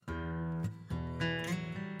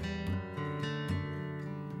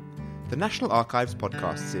the National Archives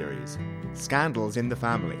podcast series, Scandals in the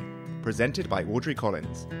Family, presented by Audrey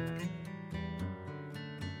Collins.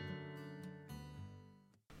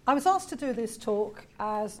 I was asked to do this talk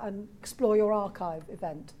as an Explore Your Archive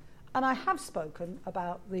event, and I have spoken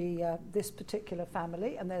about this particular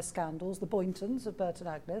family and their scandals, the Boyntons of Burton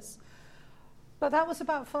Agnes, but that was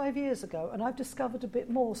about 5 years ago, and I've discovered a bit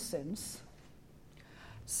more since.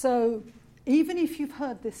 So even if you've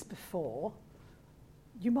heard this before,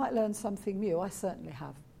 you might learn something new. I certainly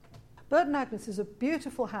have. Burton Agnes is a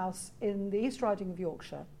beautiful house in the East Riding of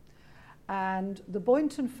Yorkshire, and the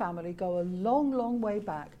Boynton family go a long, long way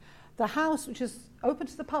back. The house, which is open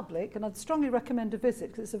to the public, and I'd strongly recommend a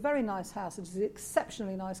visit because it's a very nice house, it's an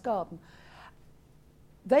exceptionally nice garden.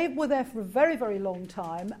 They were there for a very, very long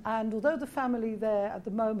time, and although the family there at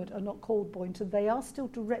the moment are not called Boynton, they are still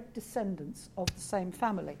direct descendants of the same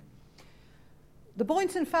family. The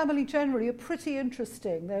Boynton family generally are pretty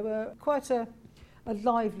interesting. They were quite a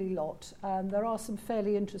lively lot, and there are some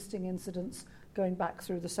fairly interesting incidents going back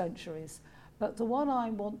through the centuries. But the one I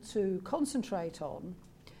want to concentrate on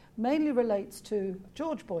mainly relates to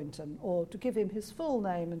George Boynton, or to give him his full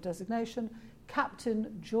name and designation,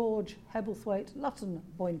 Captain George Hebblethwaite Lutton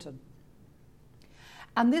Boynton.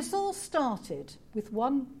 And this all started with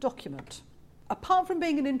one document. Apart from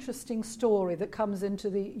being an interesting story that comes into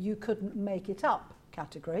the you couldn't make it up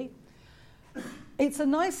category, it's a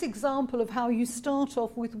nice example of how you start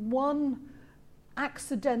off with one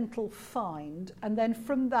accidental find and then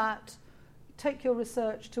from that take your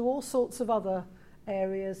research to all sorts of other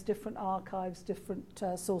areas, different archives, different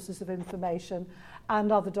sources of information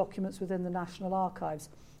and other documents within the National Archives.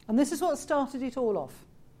 And this is what started it all off.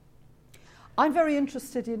 I'm very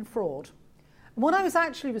interested in fraud. And what I was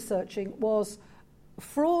actually researching was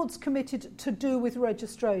frauds committed to do with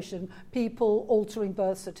registration, people altering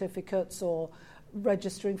birth certificates or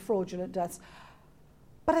registering fraudulent deaths.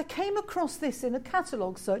 But I came across this in a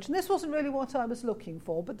catalogue search, and this wasn't really what I was looking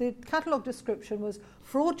for, but the catalogue description was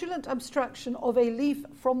fraudulent abstraction of a leaf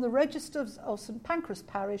from the registers of St Pancras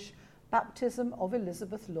Parish, baptism of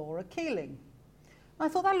Elizabeth Laura Keeling. I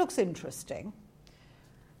thought that looks interesting.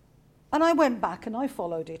 And I went back and I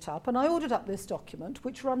followed it up and I ordered up this document,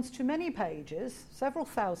 which runs to many pages, several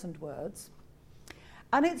thousand words,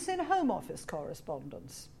 and it's in Home Office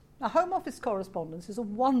correspondence. Now, Home Office correspondence is a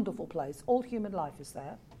wonderful place. All human life is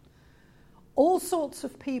there. All sorts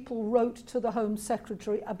of people wrote to the Home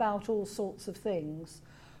Secretary about all sorts of things,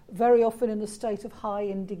 very often in a state of high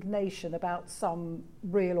indignation about some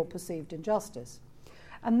real or perceived injustice.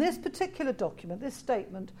 And this particular document, this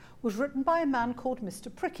statement, was written by a man called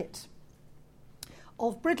Mr. Prickett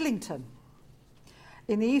of Bridlington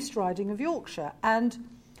in the East Riding of Yorkshire. And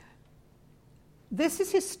this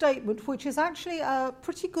is his statement, which is actually a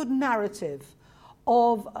pretty good narrative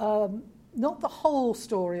of not the whole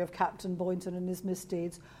story of Captain Boynton and his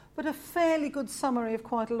misdeeds, but a fairly good summary of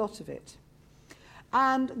quite a lot of it.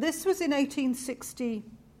 And this was in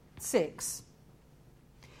 1866.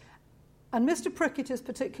 And Mr. Prickett is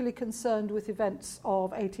particularly concerned with events of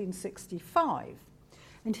 1865.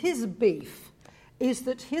 And his beef is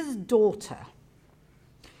that his daughter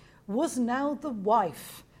was now the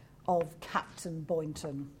wife of Captain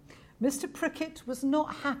Boynton. Mr. Prickett was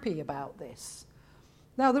not happy about this.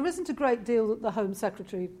 Now, there isn't a great deal that the Home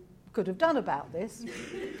Secretary could have done about this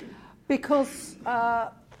because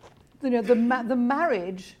the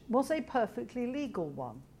marriage was a perfectly legal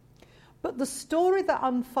one. But the story that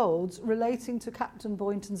unfolds relating to Captain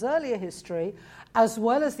Boynton's earlier history, as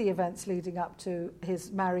well as the events leading up to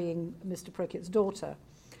his marrying Mr. Prickett's daughter,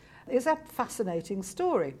 is a fascinating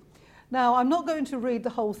story. Now, I'm not going to read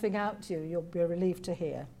the whole thing out to you. You'll be relieved to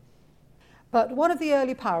hear. But one of the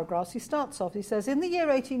early paragraphs, he starts off, he says, in the year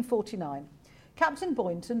 1849, Captain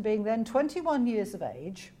Boynton, being then 21 years of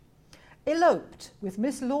age, eloped with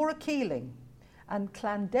Miss Laura Keeling and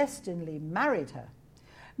clandestinely married her.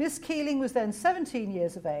 Miss Keeling was then 17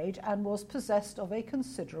 years of age and was possessed of a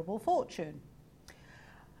considerable fortune.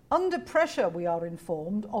 Under pressure, we are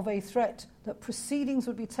informed, of a threat that proceedings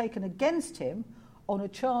would be taken against him on a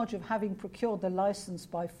charge of having procured the licence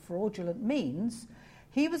by fraudulent means,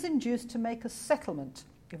 he was induced to make a settlement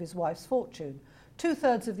of his wife's fortune,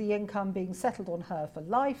 2/3 of the income being settled on her for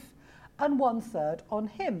life and 1/3 on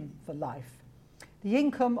him for life. The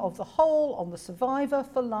income of the whole on the survivor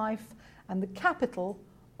for life and the capital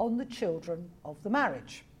on the children of the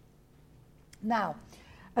marriage. Now,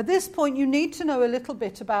 at this point, you need to know a little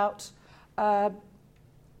bit about a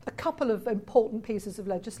couple of important pieces of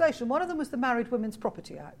legislation. One of them was the Married Women's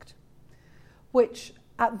Property Act, which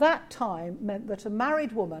at that time meant that a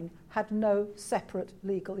married woman had no separate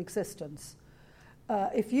legal existence.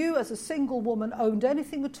 if you as a single woman owned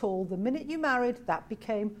anything at all, the minute you married, that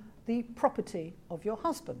became the property of your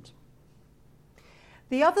husband.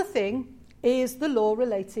 The other thing is the law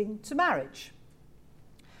relating to marriage.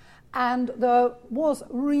 And there was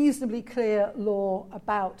reasonably clear law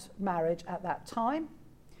about marriage at that time,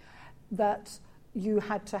 that you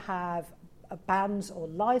had to have a banns or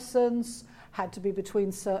license, had to be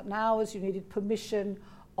between certain hours, you needed permission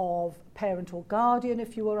of parent or guardian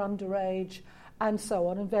if you were underage, and so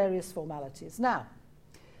on, and various formalities. Now,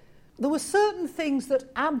 there were certain things that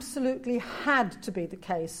absolutely had to be the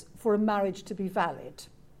case for a marriage to be valid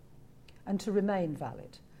and to remain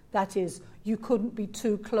valid. That is, you couldn't be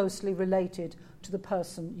too closely related to the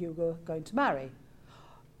person you were going to marry.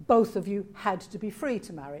 Both of you had to be free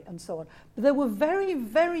to marry, and so on. But there were very,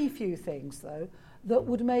 very few things, though, that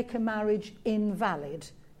would make a marriage invalid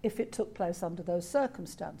if it took place under those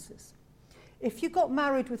circumstances. If you got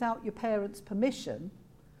married without your parents' permission,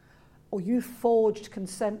 or you forged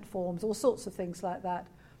consent forms, all sorts of things like that,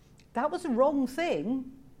 that was a wrong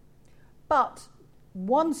thing, but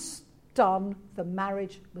once done, the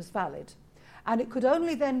marriage was valid. And it could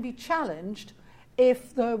only then be challenged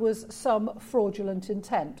if there was some fraudulent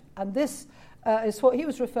intent. And this is what he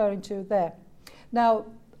was referring to there. Now,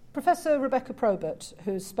 Professor Rebecca Probert,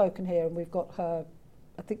 who's spoken here, and we've got her,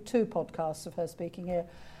 I think, 2 podcasts of her speaking here,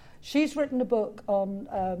 she's written a book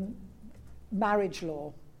on marriage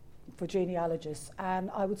law for genealogists,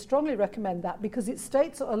 and I would strongly recommend that because it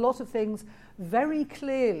states a lot of things very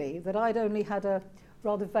clearly that I'd only had a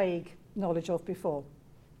rather vague knowledge of before.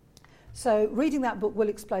 So reading that book will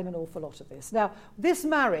explain an awful lot of this. Now, this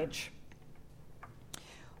marriage,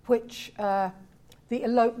 which the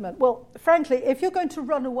elopement, well, frankly, if you're going to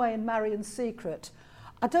run away and marry in secret,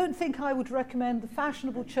 I don't think I would recommend the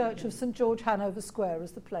fashionable church of St. George, Hanover Square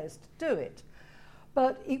as the place to do it.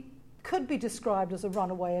 But it could be described as a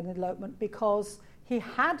runaway and elopement because he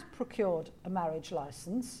had procured a marriage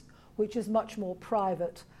license, which is much more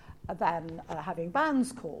private than having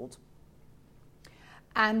banns called.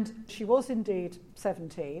 And she was indeed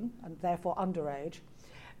 17 and therefore underage.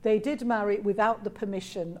 They did marry without the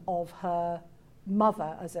permission of her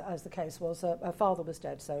mother, as the case was. Her father was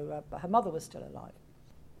dead, so her mother was still alive.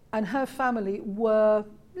 And her family were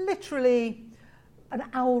literally an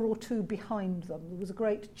hour or 2 behind them. There was a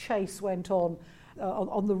great chase went on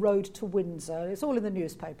the road to Windsor. It's all in the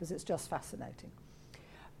newspapers. It's just fascinating.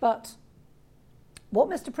 But what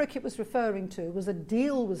Mr. Prickett was referring to was a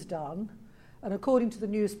deal was done, and according to the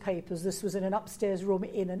newspapers, this was in an upstairs room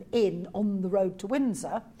in an inn on the road to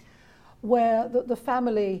Windsor, where the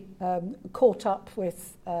family caught up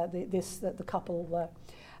with the couple,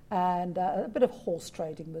 and a bit of horse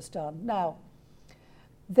trading was done. Now,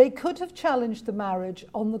 they could have challenged the marriage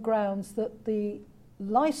on the grounds that the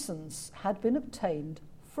license had been obtained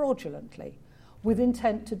fraudulently with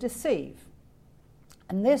intent to deceive.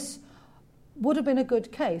 And this would have been a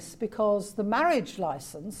good case because the marriage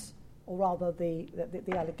license, or rather the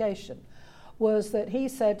allegation, was that he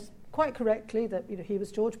said quite correctly that he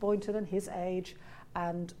was George Boynton and his age,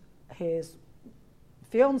 and his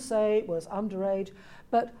fiancée was underage,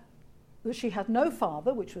 but that she had no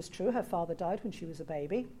father, which was true. Her father died when she was a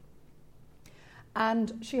baby.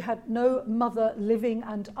 And she had no mother living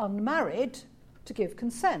and unmarried to give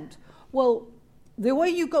consent. Well, the way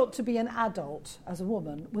you got to be an adult as a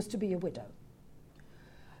woman was to be a widow.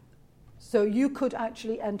 So you could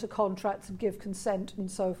actually enter contracts and give consent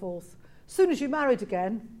and so forth. As soon as you married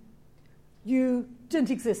again, you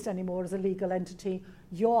didn't exist anymore as a legal entity.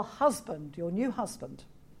 Your husband, your new husband,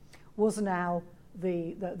 was now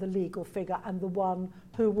the legal figure and the one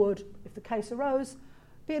who would, if the case arose,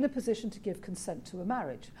 be in a position to give consent to a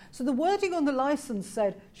marriage. So the wording on the license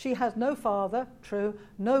said she has no father, true,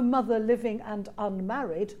 no mother living and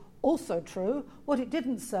unmarried, also true. What it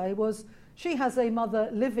didn't say was she has a mother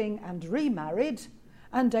living and remarried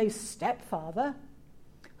and a stepfather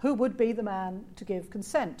who would be the man to give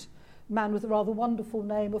consent, a man with a rather wonderful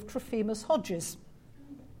name of Trophimus Hodges.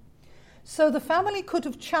 So the family could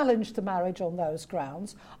have challenged the marriage on those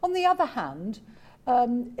grounds. On the other hand,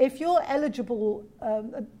 if your eligible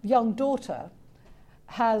young daughter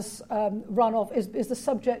has run off, is the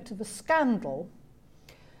subject of a scandal,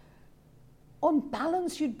 on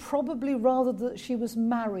balance, you'd probably rather that she was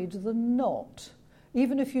married than not,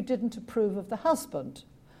 even if you didn't approve of the husband,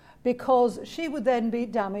 because she would then be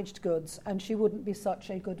damaged goods and she wouldn't be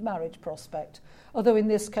such a good marriage prospect. Although in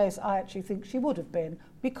this case, I actually think she would have been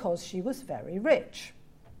because she was very rich.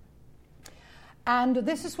 And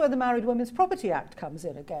this is where the Married Women's Property Act comes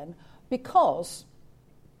in again, because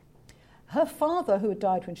Her father, who had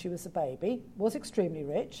died when she was a baby, was extremely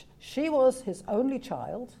rich. She was his only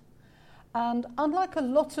child. And unlike a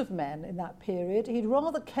lot of men in that period, he'd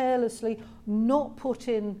rather carelessly not put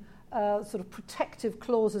in sort of protective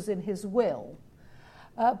clauses in his will,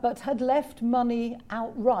 but had left money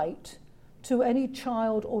outright to any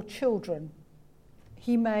child or children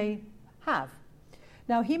he may have.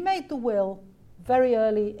 Now, he made the will very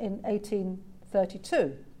early in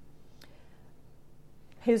 1832.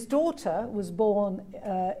 His daughter was born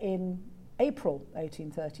in April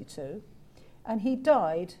 1832, and he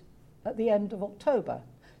died at the end of October.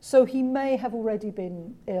 So he may have already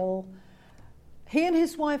been ill. He and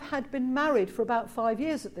his wife had been married for about 5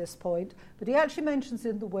 years at this point, but he actually mentions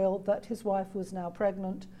in the will that his wife was now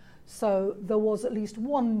pregnant, so there was at least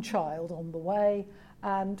one child on the way,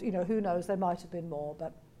 and, you know, who knows, there might have been more,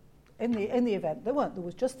 but in the event, there weren't. There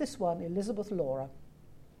was just this one, Elizabeth Laura.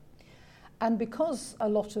 And because a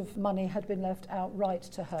lot of money had been left outright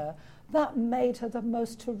to her, that made her the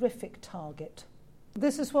most terrific target.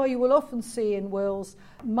 This is why you will often see in wills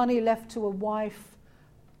money left to a wife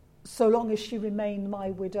so long as she remained my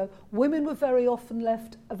widow. Women were very often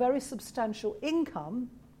left a very substantial income,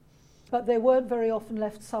 but they weren't very often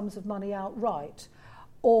left sums of money outright.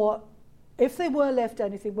 Or if they were left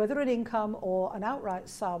anything, whether an income or an outright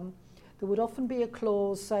sum, there would often be a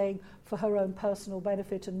clause saying for her own personal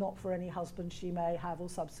benefit and not for any husband she may have or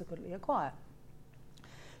subsequently acquire.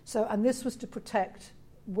 So, and this was to protect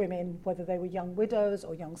women, whether they were young widows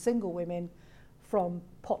or young single women, from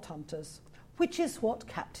pot hunters, which is what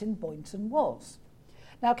Captain Boynton was.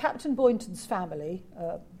 Now, Captain Boynton's family,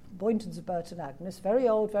 Boyntons of Burton Agnes, very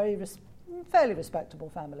old, fairly respectable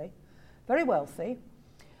family, very wealthy,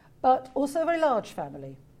 but also a very large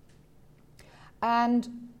family.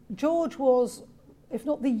 And George was, if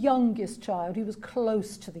not the youngest child, he was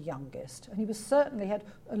close to the youngest, and he was certainly had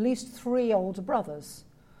at least 3 older brothers.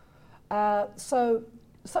 So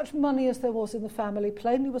such money as there was in the family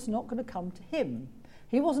plainly was not going to come to him.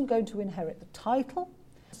 He wasn't going to inherit the title,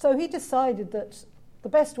 so he decided that the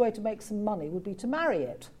best way to make some money would be to marry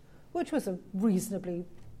it, which was a reasonably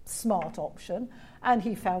smart option, and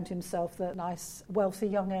he found himself the nice, wealthy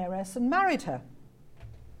young heiress and married her.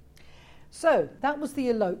 So that was the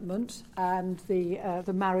elopement and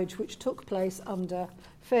the marriage, which took place under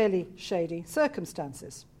fairly shady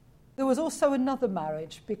circumstances. There was also another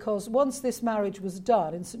marriage, because once this marriage was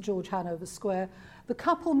done in St George, Hanover Square, the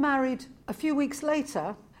couple married a few weeks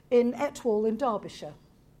later in Etwall in Derbyshire.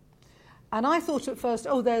 And I thought at first,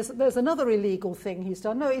 oh, there's another illegal thing he's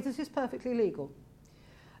done. No, this is perfectly legal.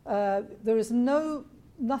 There is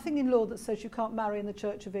nothing in law that says you can't marry in the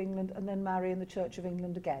Church of England and then marry in the Church of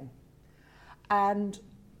England again. And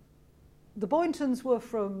the Boyntons were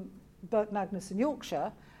from Burton Agnes in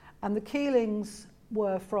Yorkshire, and the Keelings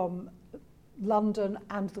were from London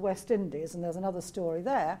and the West Indies, and there's another story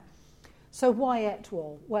there. So why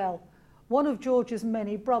Etwall? Well, one of George's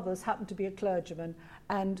many brothers happened to be a clergyman,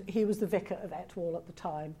 and he was the vicar of Etwall at the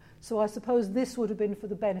time. So I suppose this would have been for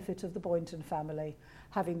the benefit of the Boynton family,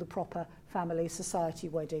 having the proper family society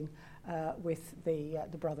wedding with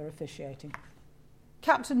the brother officiating.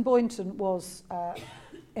 Captain Boynton was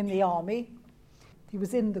in the army. He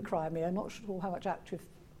was in the Crimea. I'm not sure how much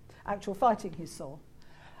actual fighting he saw.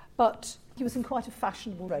 But he was in quite a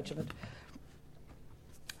fashionable regiment.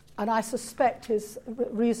 And I suspect his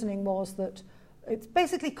reasoning was that it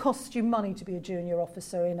basically costs you money to be a junior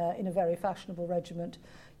officer in a very fashionable regiment.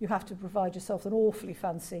 You have to provide yourself an awfully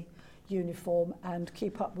fancy uniform and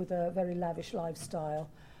keep up with a very lavish lifestyle.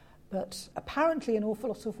 But apparently an awful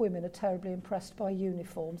lot of women are terribly impressed by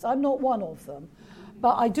uniforms. I'm not one of them,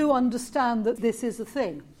 but I do understand that this is a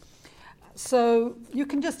thing. So you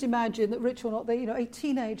can just imagine that, rich or not, a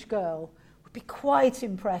teenage girl would be quite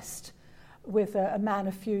impressed with a man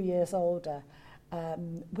a few years older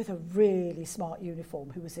with a really smart uniform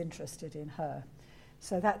who was interested in her.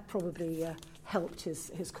 So that probably helped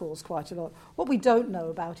his cause quite a lot. What we don't know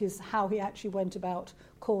about is how he actually went about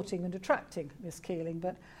courting and attracting Miss Keeling,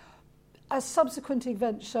 but as subsequent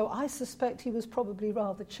events show, I suspect he was probably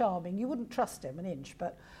rather charming. You wouldn't trust him an inch,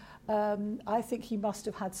 but I think he must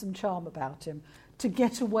have had some charm about him to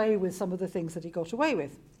get away with some of the things that he got away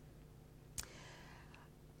with.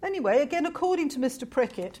 Anyway, again, according to Mr.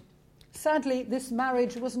 Prickett, sadly, this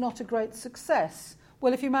marriage was not a great success.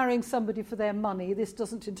 Well, if you're marrying somebody for their money, this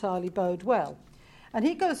doesn't entirely bode well. And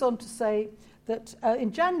he goes on to say that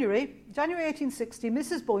in January 1860,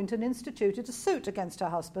 Mrs. Boynton instituted a suit against her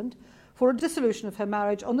husband for a dissolution of her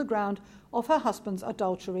marriage on the ground of her husband's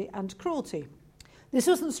adultery and cruelty. This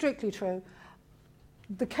wasn't strictly true.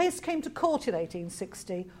 The case came to court in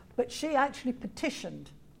 1860, but she actually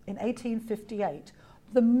petitioned in 1858,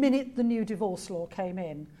 the minute the new divorce law came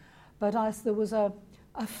in. But as there was a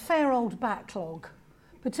fair old backlog,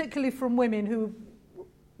 particularly from women who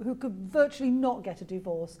could virtually not get a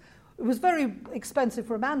divorce. It was very expensive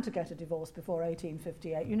for a man to get a divorce before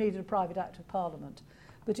 1858. You needed a private act of parliament.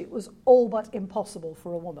 But it was all but impossible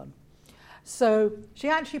for a woman. So she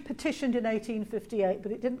actually petitioned in 1858,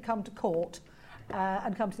 but it didn't come to court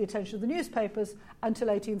and come to the attention of the newspapers until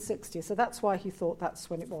 1860. So that's why he thought that's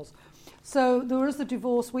when it was. So there is the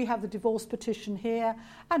divorce. We have the divorce petition here,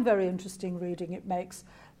 and very interesting reading it makes.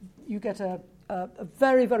 You get a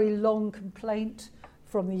very, very long complaint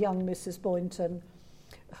from the young Mrs. Boynton,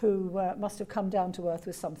 who must have come down to earth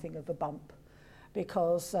with something of a bump,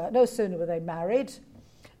 because no sooner were they married,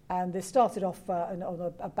 and they started off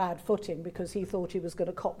on a bad footing because he thought he was going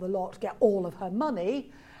to cop the lot, get all of her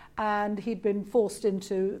money, and he'd been forced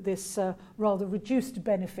into this rather reduced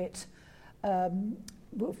benefit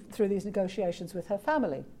through these negotiations with her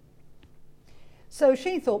family. So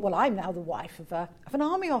she thought, well, I'm now the wife of an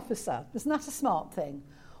army officer. Isn't that a smart thing?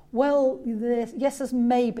 Well, yes as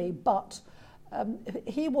maybe, but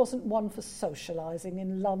he wasn't one for socialising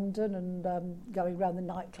in London and going around the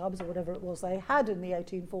nightclubs or whatever it was they had in the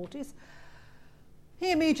 1840s.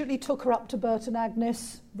 He immediately took her up to Burton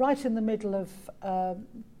Agnes, right in the middle of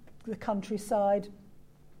the countryside.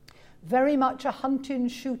 Very much a hunting,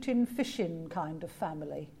 shooting, fishing kind of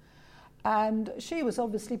family. And she was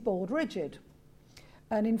obviously bored rigid.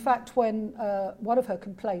 And in fact, when one of her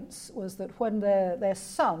complaints was that when their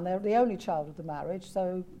son, they're the only child of the marriage,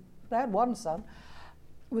 so they had one son,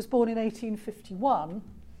 was born in 1851,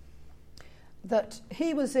 that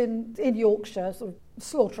he was in Yorkshire sort of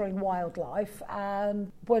slaughtering wildlife,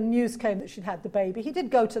 and when news came that she'd had the baby, he did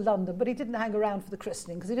go to London, but he didn't hang around for the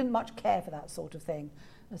christening because he didn't much care for that sort of thing,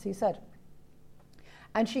 as he said.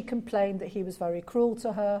 And she complained that he was very cruel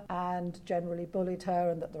to her and generally bullied her,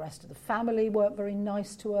 and that the rest of the family weren't very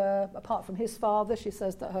nice to her. Apart from his father, she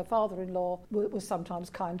says that her father-in-law was sometimes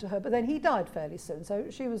kind to her, but then he died fairly soon. So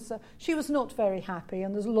she was not very happy,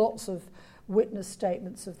 and there's lots of witness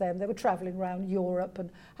statements of them. They were travelling around Europe and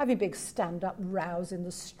having big stand-up rows in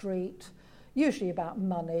the street, usually about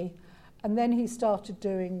money. And then he started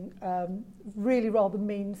doing really rather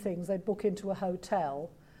mean things. They'd book into a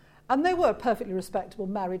hotel. And they were a perfectly respectable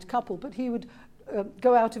married couple, but he would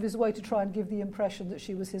go out of his way to try and give the impression that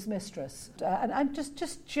she was his mistress, and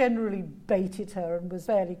just generally baited her and was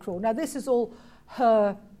fairly cruel. Now, this is all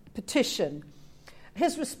her petition.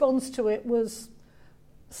 His response to it was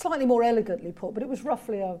slightly more elegantly put, but it was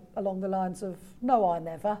roughly along the lines of, no, I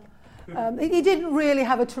never. He didn't really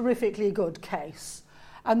have a terrifically good case.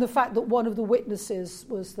 And the fact that one of the witnesses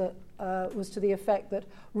was to the effect that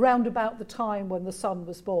round about the time when the son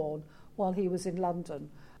was born, while he was in London,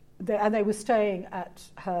 they were staying at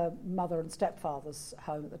her mother and stepfather's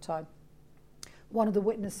home at the time, one of the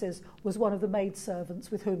witnesses was one of the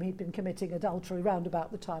maidservants with whom he'd been committing adultery round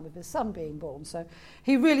about the time of his son being born. So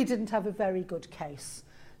he really didn't have a very good case.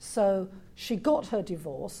 So she got her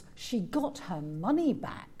divorce, she got her money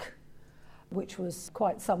back, which was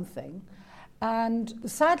quite something. And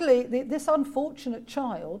sadly, this unfortunate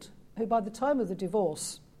child, who by the time of the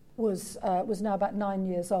divorce was now about 9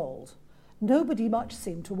 years old, nobody much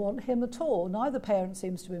seemed to want him at all. Neither parent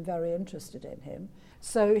seems to have been very interested in him.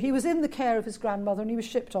 So he was in the care of his grandmother and he was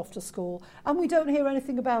shipped off to school. And we don't hear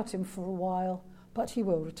anything about him for a while, but he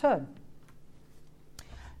will return.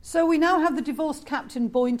 So we now have the divorced Captain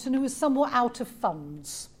Boynton, who is somewhat out of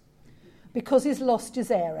funds because he's lost his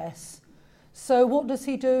heiress. So what does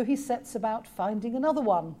he do? He sets about finding another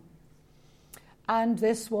one. And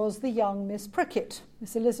this was the young Miss Prickett,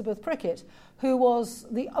 Miss Elizabeth Prickett, who was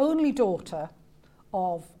the only daughter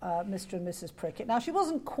of Mr. and Mrs. Prickett. Now, she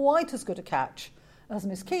wasn't quite as good a catch as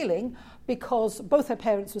Miss Keeling because both her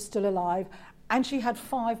parents were still alive, and she had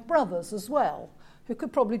 5 brothers as well, who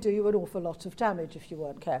could probably do you an awful lot of damage if you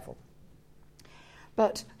weren't careful.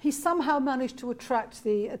 But he somehow managed to attract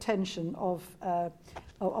the attention of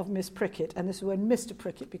Miss Prickett, and this is when Mr.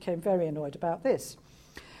 Prickett became very annoyed about this.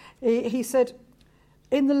 He said,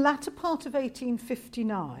 in the latter part of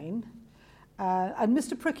 1859, and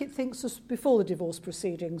Mr. Prickett thinks this was before the divorce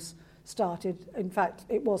proceedings started. In fact,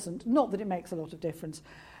 it wasn't. Not that it makes a lot of difference.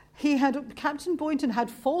 Captain Boynton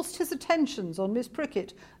had forced his attentions on Miss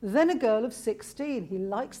Prickett, then a girl of 16. He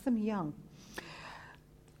likes them young.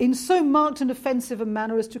 In so marked and offensive a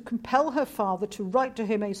manner as to compel her father to write to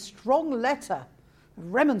him a strong letter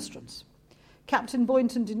of remonstrance. Captain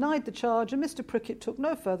Boynton denied the charge, and Mr. Prickett took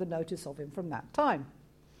no further notice of him from that time.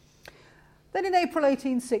 Then in April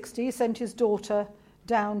 1860, he sent his daughter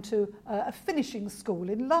down to a finishing school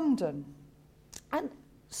in London. And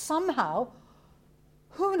somehow,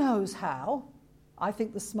 who knows how, I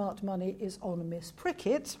think the smart money is on Miss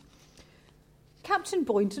Prickett, Captain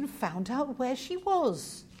Boynton found out where she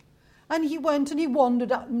was. And he went and he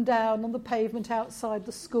wandered up and down on the pavement outside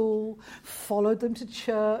the school, followed them to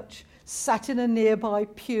church, sat in a nearby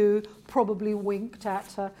pew, probably winked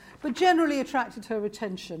at her, but generally attracted her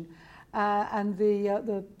attention. And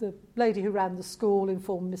the lady who ran the school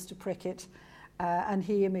informed Mr. Prickett, and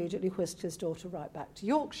he immediately whisked his daughter right back to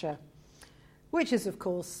Yorkshire, which is, of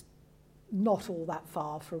course, not all that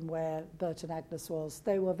far from where Bert and Agnes was.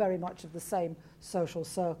 They were very much of the same social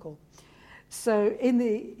circle. So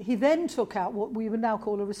he then took out what we would now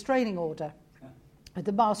call a restraining order,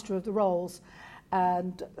 the Master of the Rolls,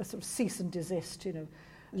 and a sort of cease and desist,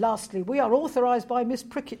 Lastly, we are authorised by Miss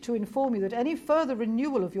Prickett to inform you that any further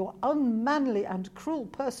renewal of your unmanly and cruel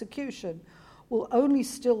persecution will only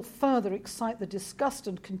still further excite the disgust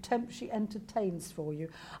and contempt she entertains for you.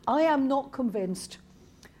 I am not convinced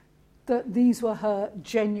that these were her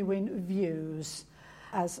genuine views,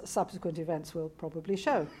 as subsequent events will probably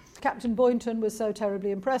show. Captain Boynton was so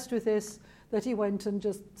terribly impressed with this that he went and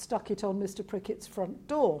just stuck it on Mr. Prickett's front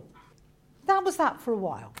door. That was that for a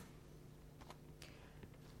while.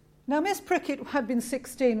 Now, Miss Prickett had been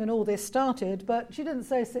 16 when all this started, but she didn't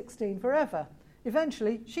stay 16 forever.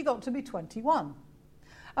 Eventually, she got to be 21.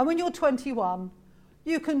 And when you're 21,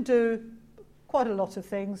 you can do quite a lot of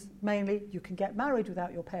things. Mainly, you can get married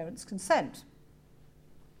without your parents' consent.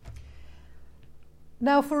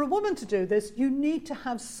 Now, for a woman to do this, you need to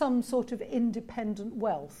have some sort of independent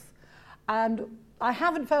wealth. And I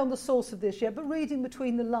haven't found the source of this yet, but reading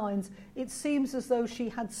between the lines, it seems as though she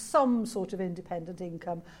had some sort of independent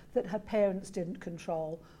income that her parents didn't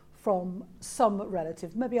control from some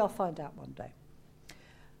relative. Maybe I'll find out one day.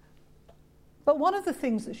 But one of the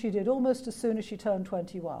things that she did almost as soon as she turned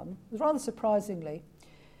 21, was rather surprisingly,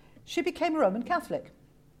 she became a Roman Catholic.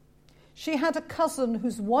 She had a cousin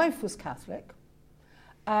whose wife was Catholic,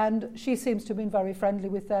 and she seems to have been very friendly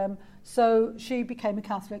with them, so she became a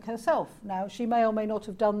Catholic herself. Now, she may or may not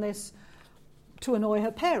have done this to annoy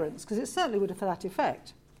her parents, because it certainly would have had that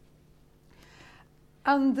effect.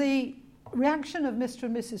 And the reaction of Mr.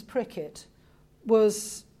 and Mrs. Prickett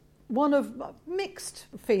was one of mixed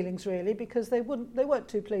feelings, really, because they weren't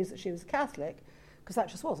too pleased that she was a Catholic, because that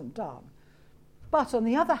just wasn't done. But on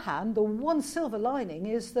the other hand, the one silver lining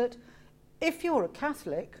is that if you're a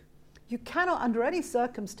Catholic, you cannot, under any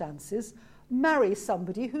circumstances, marry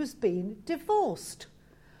somebody who's been divorced.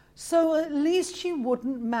 So at least she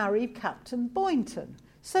wouldn't marry Captain Boynton.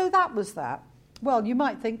 So that was that. Well, you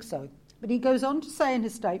might think so. But he goes on to say in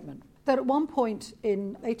his statement that at one point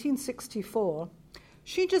in 1864,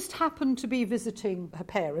 she just happened to be visiting her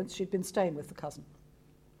parents. She'd been staying with the cousin.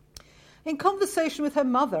 In conversation with her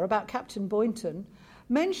mother about Captain Boynton,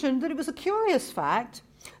 mentioned that it was a curious fact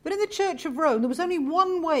that in the Church of Rome there was only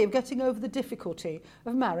one way of getting over the difficulty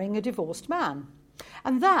of marrying a divorced man,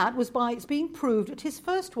 and that was by its being proved that his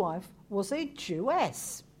first wife was a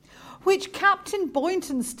Jewess, which Captain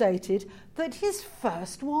Boynton stated that his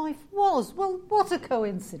first wife was. Well, what a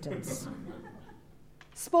coincidence.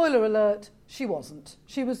 Spoiler alert, she wasn't.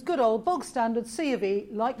 She was good old bog standard C of E,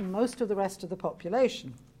 like most of the rest of the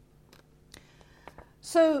population.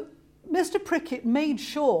 So Mr. Prickett made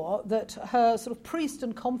sure that her sort of priest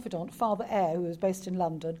and confidant, Father Eyre, who was based in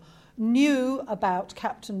London, knew about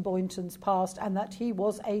Captain Boynton's past and that he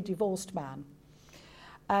was a divorced man.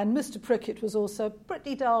 And Mr. Prickett was also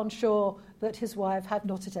pretty darn sure that his wife had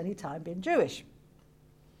not at any time been Jewish.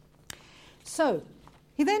 So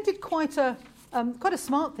he then did quite a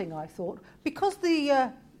smart thing, I thought, because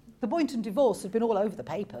the Boynton divorce had been all over the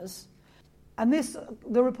papers. And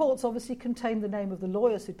the reports obviously contained the name of the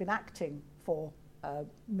lawyers who'd been acting for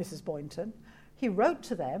Mrs. Boynton. He wrote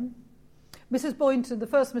to them. Mrs. Boynton, the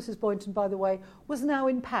first Mrs. Boynton, by the way, was now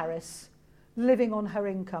in Paris, living on her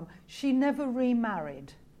income. She never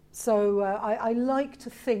remarried. So I like to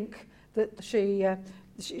think that she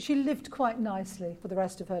lived quite nicely for the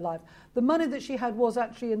rest of her life. The money that she had was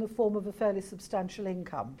actually in the form of a fairly substantial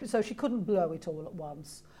income, so she couldn't blow it all at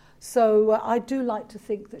once. So I do like to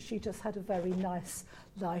think that she just had a very nice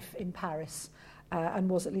life in Paris and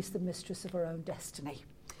was at least the mistress of her own destiny.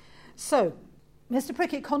 So Mr.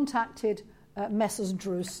 Prickett contacted Messrs.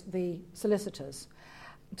 Druce, the solicitors,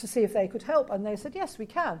 to see if they could help, and they said, yes, we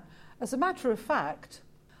can. As a matter of fact,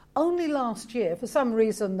 only last year, for some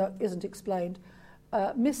reason that isn't explained,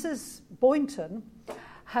 Mrs. Boynton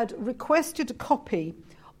had requested a copy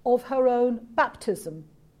of her own baptism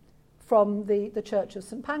from the Church of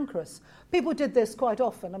St Pancras. People did this quite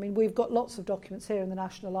often. I mean, we've got lots of documents here in the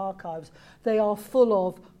National Archives. They are full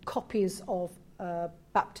of copies of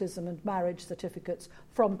baptism and marriage certificates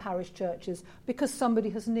from parish churches because somebody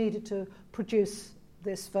has needed to produce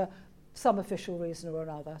this for some official reason or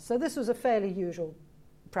another. So this was a fairly usual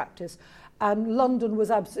practice. And London was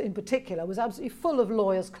in particular was absolutely full of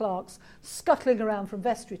lawyers, clerks, scuttling around from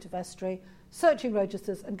vestry to vestry, searching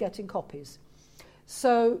registers and getting copies.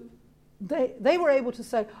 So they were able to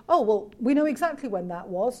say, oh, well, we know exactly when that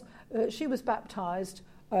was. She was baptised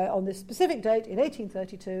on this specific date in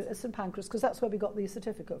 1832 at St Pancras, because that's where we got the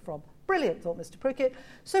certificate from. Brilliant, thought Mr Prickett.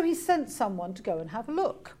 So he sent someone to go and have a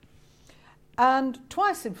look. And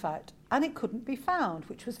twice, in fact, and it couldn't be found,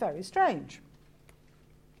 which was very strange.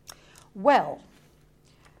 Well,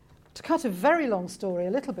 to cut a very long story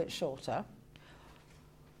a little bit shorter,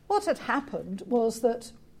 what had happened was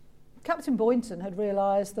that Captain Boynton had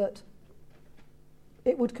realised that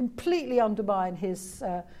it would completely undermine his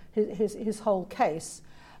whole case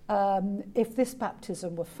if this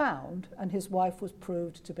baptism were found and his wife was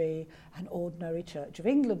proved to be an ordinary Church of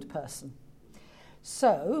England person.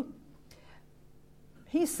 So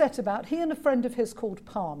he set about, he and a friend of his called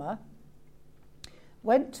Palmer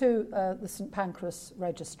went to the St Pancras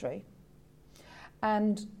registry,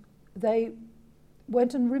 and they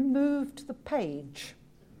went and removed the page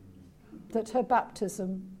that her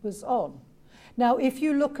baptism was on. Now, if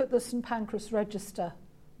you look at the St Pancras register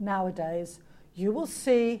nowadays, you will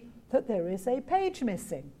see that there is a page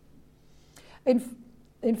missing.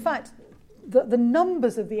 In fact, the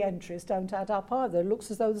numbers of the entries don't add up either. It looks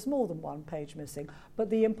as though there's more than one page missing. But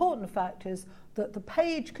the important fact is that the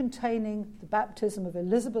page containing the baptism of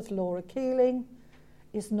Elizabeth Laura Keeling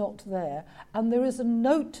is not there. And there is a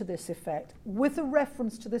note to this effect with a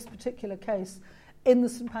reference to this particular case in the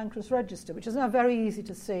St Pancras register, which is now very easy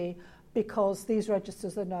to see because these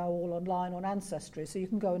registers are now all online on Ancestry, so you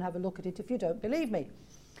can go and have a look at it if you don't believe me.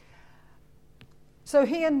 So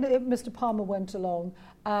he and Mr Palmer went along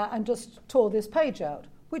and just tore this page out,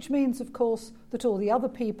 which means, of course, that all the other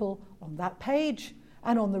people on that page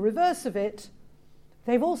and on the reverse of it,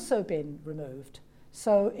 they've also been removed.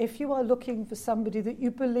 So if you are looking for somebody that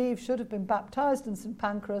you believe should have been baptised in St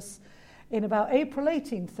Pancras in about April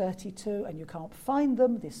 1832 and you can't find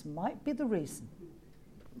them, this might be the reason.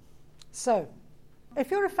 So,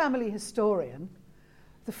 if you're a family historian,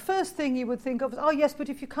 the first thing you would think of is, oh yes, but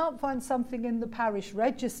if you can't find something in the parish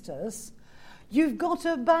registers, you've got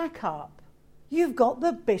a backup. You've got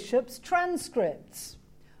the bishop's transcripts.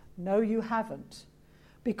 No, you haven't.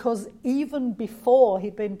 Because even before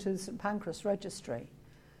he'd been to the St Pancras registry,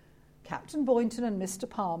 Captain Boynton and Mr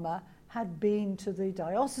Palmer had been to the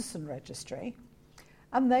diocesan registry,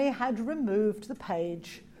 and they had removed the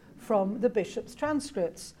page from the bishop's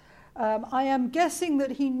transcripts. I am guessing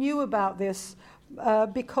that he knew about this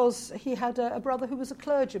because he had a brother who was a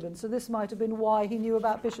clergyman, so this might have been why he knew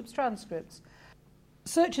about bishop's transcripts.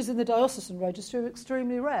 Searches in the diocesan registry are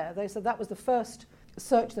extremely rare. They said that was the first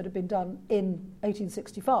search that had been done in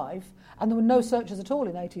 1865, and there were no searches at all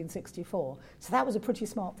in 1864. So that was a pretty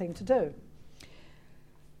smart thing to do.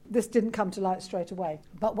 This didn't come to light straight away.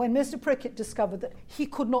 But when Mr Prickett discovered that he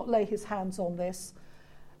could not lay his hands on this,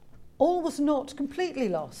 all was not completely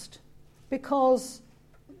lost, because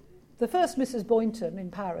the first Mrs Boynton in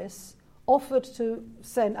Paris offered to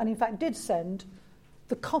send, and in fact did send,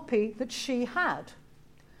 the copy that she had,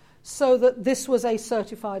 so that this was a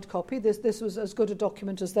certified copy. This was as good a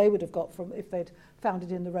document as they would have got from if they'd found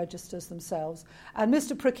it in the registers themselves. And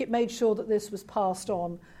Mr Prickett made sure that this was passed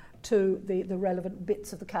on to the relevant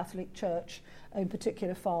bits of the Catholic Church, in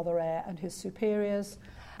particular Father Eyre and his superiors,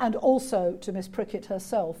 and also to Miss Prickett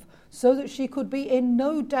herself, so that she could be in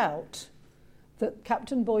no doubt that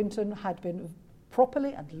Captain Boynton had been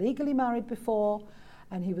properly and legally married before,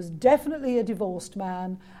 and he was definitely a divorced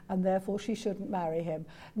man, and therefore she shouldn't marry him.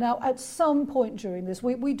 Now, at some point during this,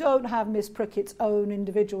 we don't have Miss Prickett's own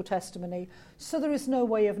individual testimony, so there is no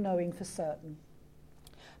way of knowing for certain.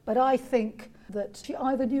 But I think that she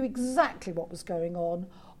either knew exactly what was going on,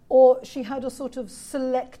 or she had a sort of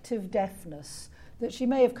selective deafness, that she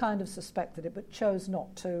may have kind of suspected it, but chose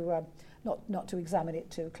not to examine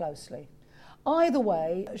it too closely. Either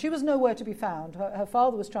way, she was nowhere to be found. Her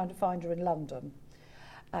father was trying to find her in London,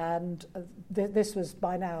 and this was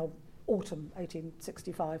by now autumn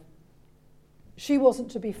 1865. She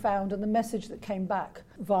wasn't to be found, and the message that came back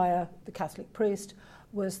via the Catholic priest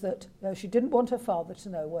was that she didn't want her father to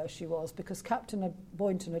know where she was, because Captain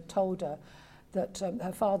Boynton had told her that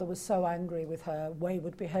her father was so angry with her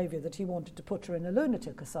wayward behaviour that he wanted to put her in a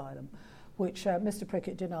lunatic asylum, which Mr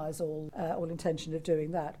Prickett denies all intention of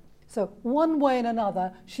doing that. So one way and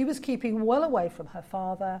another, she was keeping well away from her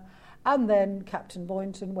father, and then Captain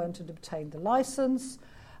Boynton went and obtained the licence,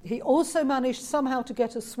 He also managed somehow to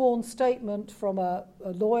get a sworn statement from a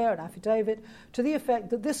lawyer, an affidavit, to the effect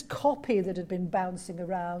that this copy that had been bouncing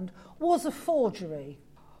around was a forgery,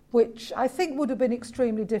 which I think would have been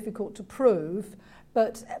extremely difficult to prove,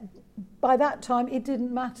 but by that time it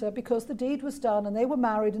didn't matter because the deed was done and they were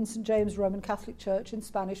married in St James Roman Catholic Church in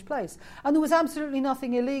Spanish Place. And there was absolutely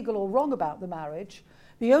nothing illegal or wrong about the marriage.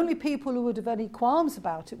 The only people who would have any qualms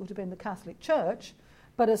about it would have been the Catholic Church.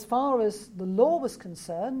 But as far as the law was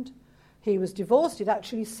concerned, he was divorced. It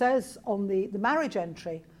actually says on the marriage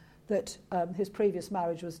entry that his previous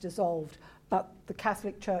marriage was dissolved. But the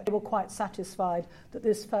Catholic Church were quite satisfied that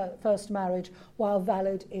this first marriage, while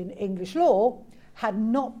valid in English law, had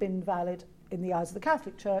not been valid in the eyes of the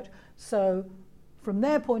Catholic Church. So from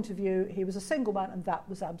their point of view, he was a single man, and that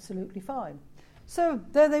was absolutely fine. So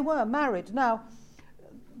there they were, married. Now,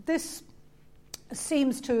 this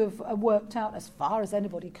seems to have worked out, as far as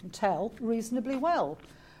anybody can tell, reasonably well.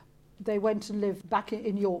 They went and lived back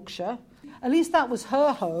in Yorkshire. At least that was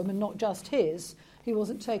her home and not just his. He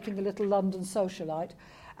wasn't taking a little London socialite.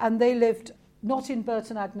 And they lived not in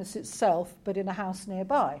Burton Agnes itself, but in a house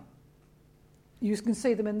nearby. You can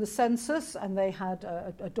see them in the census, and they had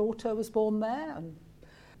a daughter was born there. And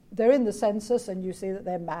they're in the census, and you see that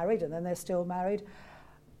they're married, and then they're still married.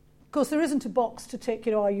 Of course, there isn't a box to tick,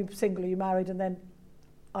 are you single, are you married, and then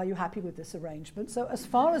are you happy with this arrangement? So as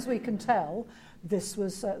far as we can tell, this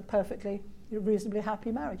was perfectly, reasonably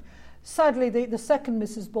happy marriage. Sadly, the second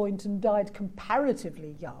Mrs. Boynton died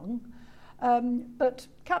comparatively young, but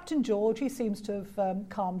Captain George, he seems to have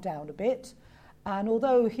calmed down a bit, and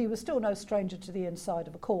although he was still no stranger to the inside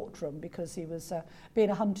of a courtroom because he was being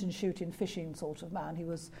a hunt and shoot in fishing sort of man, he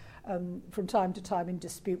was from time to time in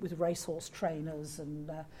dispute with racehorse trainers and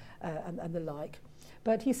the like.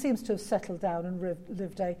 But he seems to have settled down and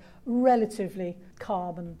lived a relatively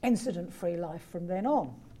calm and incident-free life from then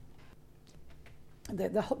on.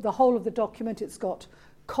 The whole of the document, it's got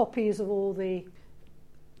copies of all the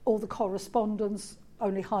correspondence,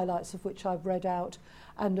 only highlights of which I've read out,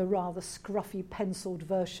 and a rather scruffy penciled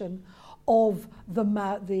version of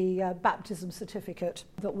the baptism certificate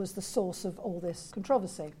that was the source of all this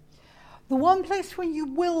controversy. The one place where you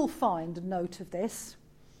will find a note of this,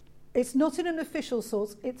 it's not in an official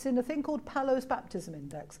source, it's in a thing called Pallow's Baptism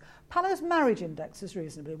Index. Pallow's Marriage Index is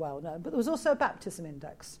reasonably well known, but there was also a Baptism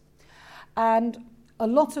Index. And a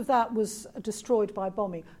lot of that was destroyed by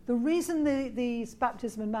bombing. The reason these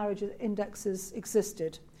baptism and marriage indexes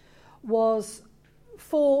existed was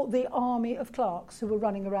for the army of clerks who were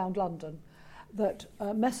running around London, that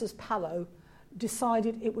Messrs. Pallow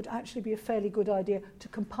decided it would actually be a fairly good idea to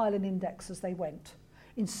compile an index as they went,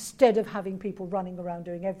 instead of having people running around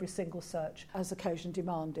doing every single search as occasion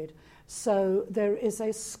demanded. So there is a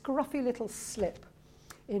scruffy little slip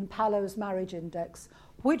in Pallow's Marriage Index,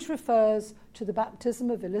 which refers to the baptism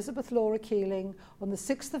of Elizabeth Laura Keeling on the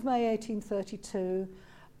 6th of May 1832,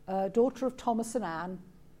 daughter of Thomas and Anne.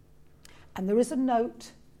 And there is a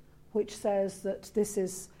note which says that this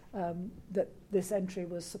is that this entry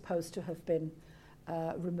was supposed to have been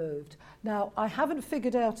removed. Now, I haven't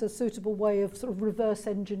figured out a suitable way of sort of reverse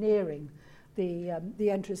engineering the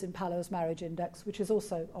entries in Pallow's Marriage Index, which is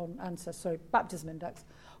also on Baptism Index,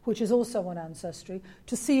 which is also on Ancestry,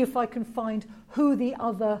 to see if I can find who the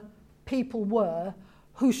other people were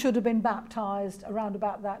who should have been baptised around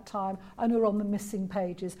about that time and who are on the missing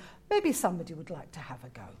pages. Maybe somebody would like to have a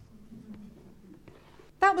go.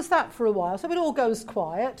 That was that for a while. So it all goes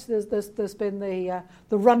quiet. There's been the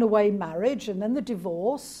runaway marriage and then the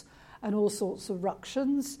divorce and all sorts of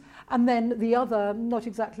ructions. And then the other, not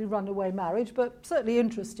exactly runaway marriage, but certainly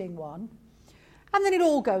interesting one. And then it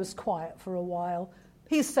all goes quiet for a while.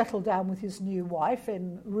 He's settled down with his new wife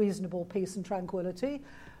in reasonable peace and tranquility.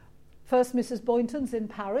 First Mrs. Boynton's in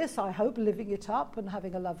Paris, I hope, living it up and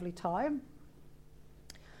having a lovely time.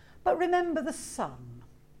 But remember the son,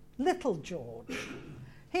 little George.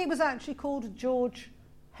 He was actually called George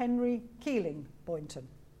Henry Keeling Boynton.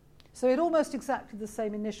 So he had almost exactly the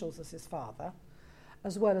same initials as his father,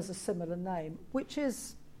 as well as a similar name, which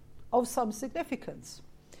is of some significance.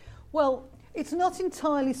 Well, it's not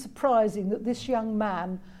entirely surprising that this young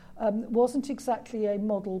man wasn't exactly a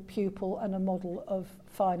model pupil and a model of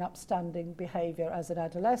fine upstanding behaviour as an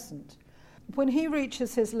adolescent. When he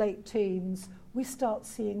reaches his late teens, we start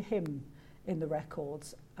seeing him in the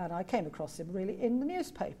records, and I came across him really in the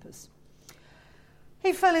newspapers.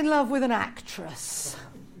 He fell in love with an actress,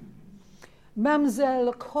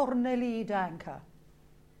 Mademoiselle Cornélie Danker,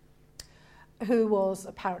 who was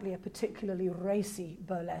apparently a particularly racy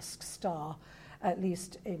burlesque star, at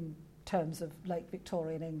least in terms of late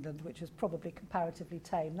Victorian England, which is probably comparatively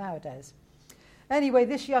tame nowadays. Anyway,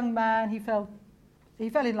 this young man, he fell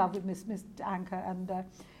in love with Miss Anker, and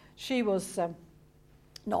she was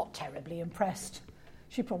not terribly impressed.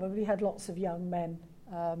 She probably had lots of young men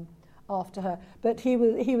after her, but he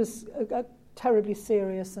was terribly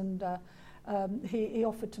serious, and he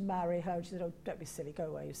offered to marry her. And she said, "Oh, don't be silly, go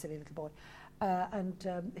away, you silly little boy."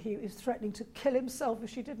 And he was threatening to kill himself if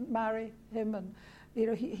she didn't marry him, and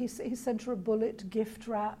he sent her a bullet gift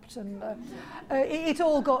wrapped, and it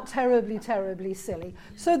all got terribly, terribly silly.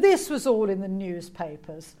 So this was all in the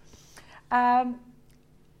newspapers. And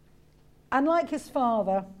like his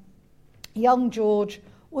father, young George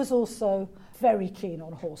was also very keen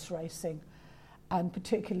on horse racing, and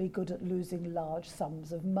particularly good at losing large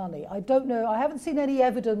sums of money. I don't know, I haven't seen any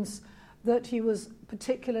evidence that he was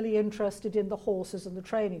particularly interested in the horses and the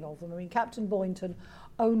training of them. I mean, Captain Boynton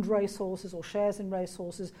owned racehorses or shares in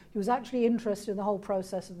racehorses. He was actually interested in the whole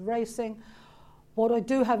process of racing. What I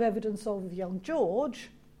do have evidence of with young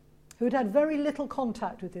George, who had very little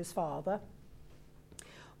contact with his father,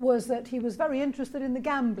 was that he was very interested in the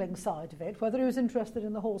gambling side of it. Whether he was interested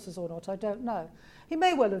in the horses or not, I don't know. He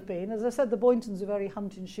may well have been. As I said, the Boyntons are very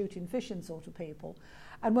hunting, shooting, fishing sort of people.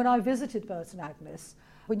 And when I visited Burton Agnes,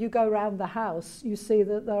 when you go around the house, you see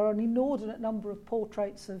that there are an inordinate number of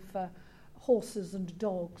portraits of horses and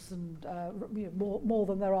dogs, and more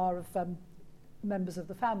than there are of members of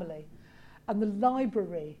the family. And the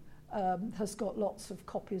library has got lots of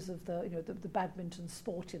copies of the badminton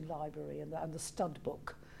sporting library and the stud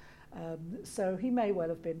book. So he may well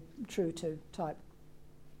have been true to type.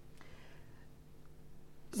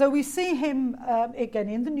 So we see him again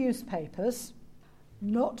in the newspapers,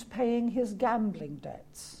 not paying his gambling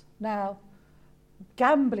debts. Now,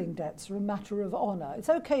 gambling debts are a matter of honour. It's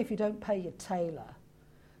okay if you don't pay your tailor,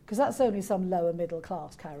 because that's only some lower middle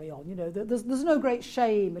class carry on. There's no great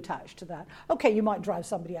shame attached to that. Okay, you might drive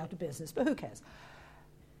somebody out of business, but who cares?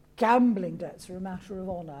 Gambling debts are a matter of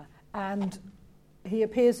honour, and he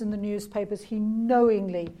appears in the newspapers. He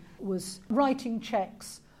knowingly was writing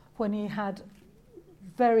cheques when he had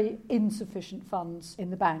very insufficient funds in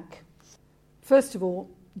the bank. First of all,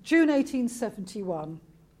 June 1871,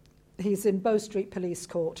 he's in Bow Street Police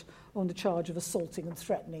Court on the charge of assaulting and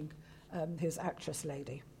threatening his actress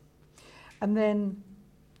lady. And then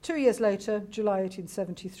 2 years later, July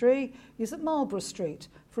 1873, he's at Marlborough Street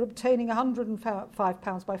for obtaining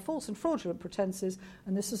 £105 by false and fraudulent pretences,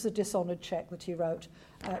 and this is a dishonoured cheque that he wrote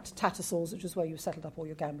at Tattersall's, which is where you settled up all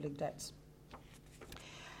your gambling debts.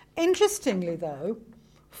 Interestingly, though,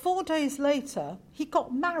 4 days later, he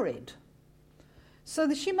got married.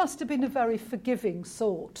 So she must have been a very forgiving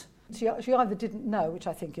sort. She either didn't know, which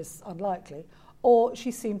I think is unlikely, or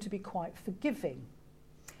she seemed to be quite forgiving.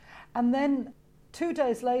 And then 2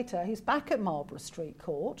 days later, he's back at Marlborough Street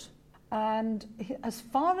Court, and as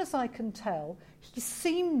far as I can tell, he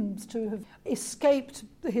seems to have escaped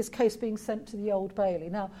his case being sent to the Old Bailey.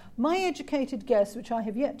 Now, my educated guess, which I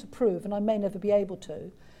have yet to prove, and I may never be able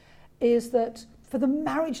to, is that for the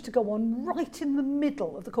marriage to go on right in the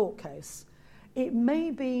middle of the court case, it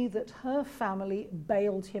may be that her family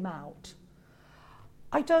bailed him out.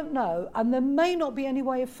 I don't know, and there may not be any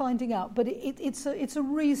way of finding out, but it's a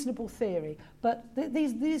reasonable theory. But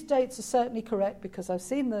these dates are certainly correct, because I've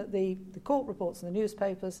seen the court reports in the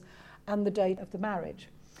newspapers and the date of the marriage.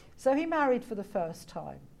 So he married for the first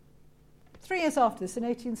time. 3 years after this, in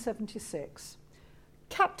 1876,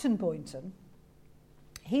 Captain Boynton,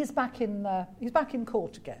 he's back in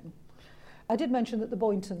court again. I did mention that the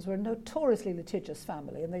Boyntons were a notoriously litigious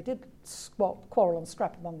family, and they did quarrel and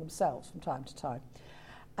scrap among themselves from time to time.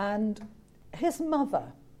 And his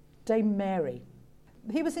mother, Dame Mary,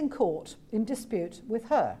 he was in court in dispute with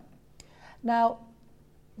her. Now,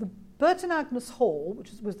 the Burton Agnes Hall, which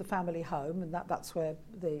was the family home, and that's where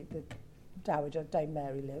the Dowager Dame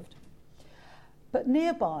Mary lived. But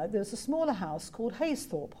nearby, there was a smaller house called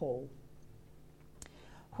Haysthorpe Hall,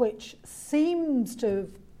 which seems to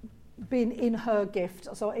have been in her gift.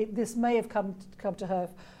 So this may have come to her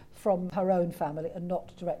from her own family and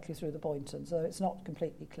not directly through the Boyntons, so it's not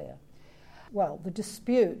completely clear. Well, the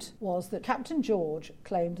dispute was that Captain George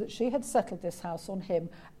claimed that she had settled this house on him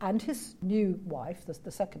and his new wife,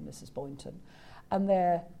 the second Mrs. Boynton, and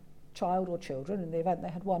their child or children. In the event, they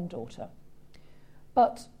had one daughter.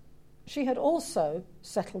 But she had also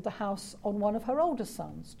settled the house on one of her older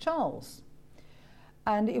sons, Charles.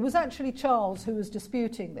 And it was actually Charles who was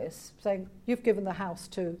disputing this, saying, "You've given the house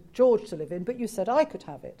to George to live in, but you said I could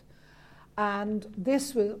have it." And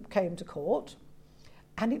this came to court,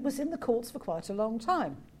 and it was in the courts for quite a long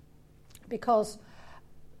time.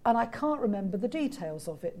 And I can't remember the details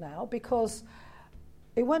of it now, because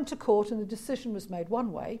it went to court and the decision was made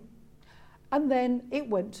one way, And then it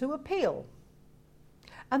went to appeal.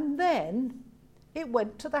 And then it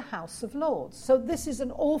went to the House of Lords. So this is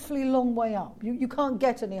an awfully long way up. You can't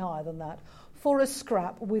get any higher than that for a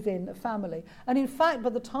scrap within a family. And in fact, by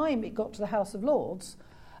the time it got to the House of Lords,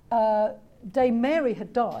 Dame Mary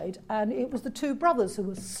had died, and it was the two brothers who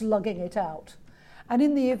were slugging it out. And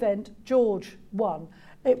in the event, George won.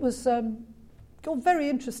 It was a very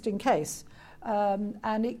interesting case,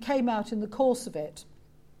 and it came out in the course of it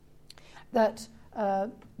that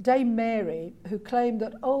Dame Mary, who claimed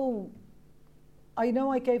that, I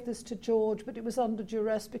know I gave this to George, but it was under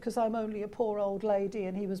duress because I'm only a poor old lady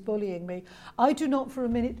and he was bullying me. I do not for a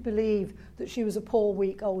minute believe that she was a poor,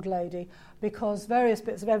 weak old lady, because various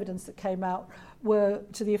bits of evidence that came out were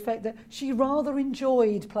to the effect that she rather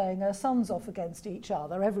enjoyed playing her sons off against each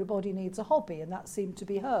other. Everybody needs a hobby, and that seemed to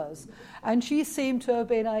be hers. And she seemed to have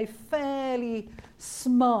been a fairly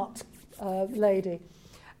smart lady.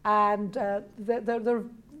 And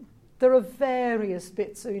there are various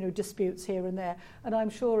bits of disputes here and there, and I'm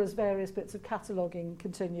sure as various bits of cataloguing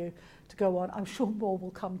continue to go on, I'm sure more will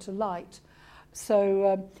come to light.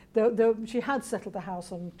 So she had settled the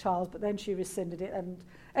house on Charles, but then she rescinded it. And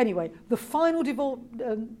anyway, the final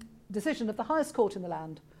decision of the highest court in the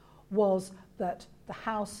land was that the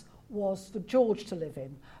house was for George to live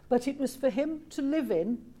in, but it was for him to live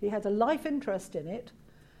in. He had a life interest in it,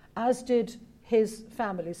 as did his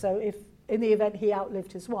family. So if in the event he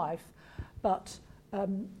outlived his wife, but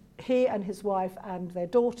he and his wife and their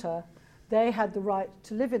daughter, they had the right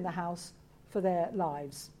to live in the house for their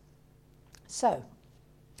lives. So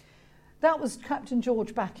that was Captain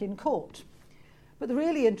George back in court. But the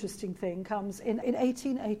really interesting thing comes in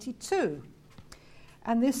 1882,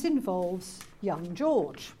 and this involves young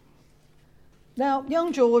George. Now,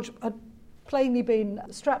 young George had plainly been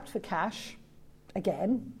strapped for cash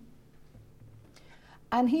again,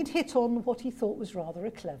 and he'd hit on what he thought was rather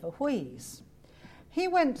a clever wheeze. He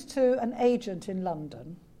went to an agent in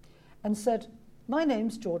London and said, "My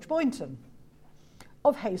name's George Boynton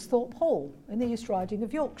of Haysthorpe Hall in the East Riding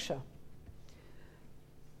of Yorkshire.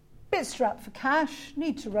 Bit strapped for cash,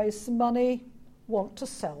 need to raise some money, want to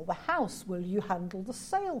sell the house. Will you handle the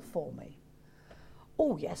sale for me?"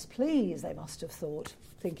 "Oh, yes, please," they must have thought,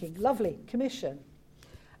 thinking, lovely, commission.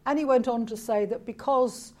 And he went on to say that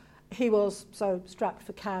because he was so strapped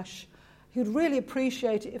for cash, he'd really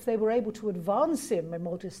appreciate it if they were able to advance him a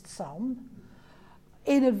modest sum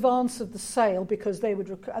in advance of the sale, because they would...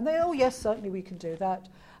 and they, "Oh, yes, certainly we can do that."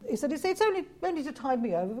 He said, it's only to tide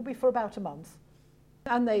me over, it'll be for about a month.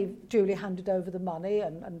 And they duly handed over the money,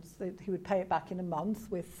 and he would pay it back in a month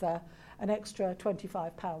with an extra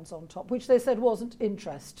 £25 on top, which they said wasn't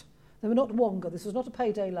interest. They were not Wonga, this was not a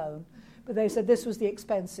payday loan, but they said this was the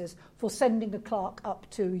expenses for sending a clerk up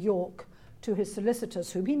to York to his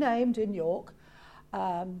solicitors, whom he named in York,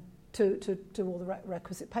 to do all the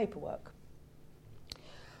requisite paperwork.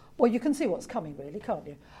 Well, you can see what's coming, really, can't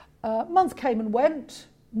you? Month came and went,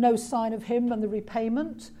 no sign of him and the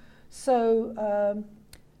repayment. So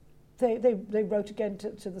they wrote again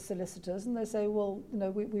to the solicitors, and they say, "Well,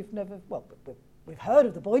 we've heard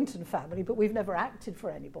of the Boynton family, but we've never acted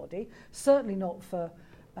for anybody. Certainly not for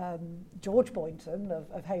George Boynton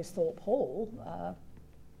of Haysthorpe Hall."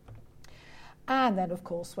 And then, of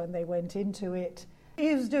course, when they went into it,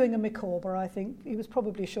 he was doing a Micawber, I think. He was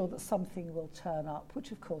probably sure that something will turn up,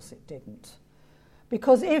 which, of course, it didn't.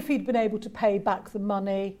 Because if he'd been able to pay back the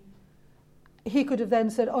money, he could have then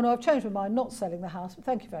said, "Oh, no, I've changed my mind, not selling the house, but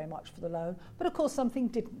thank you very much for the loan." But, of course, something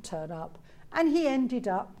didn't turn up, and he ended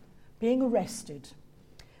up being arrested.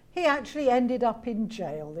 He actually ended up in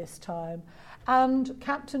jail this time, and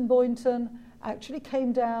Captain Boynton actually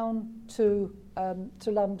came down to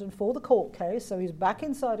London for the court case, so he's back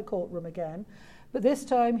inside a courtroom again. But this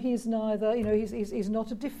time he's neither, he's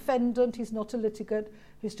not a defendant, he's not a litigant,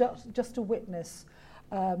 he's just a witness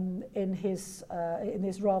in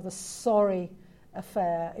his rather sorry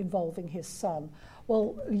affair involving his son.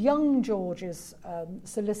 Well, young George's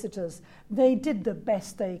solicitors, they did the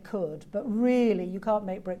best they could, but really you can't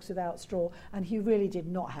make bricks without straw, and he really did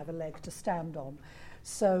not have a leg to stand on.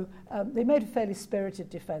 So they made a fairly spirited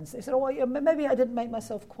defence. They said, "Oh, maybe I didn't make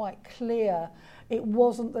myself quite clear. It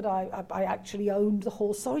wasn't that I actually owned the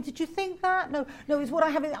horse. Sorry, did you think that? No, it's what I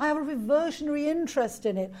have a reversionary interest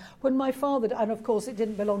in it. When my father, and of course it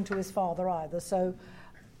didn't belong to his father either. So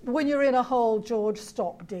when you're in a hole, George,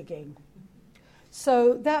 stop digging."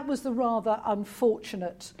 So that was the rather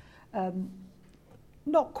unfortunate,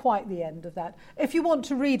 not quite the end of that. If you want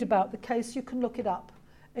to read about the case, you can look it up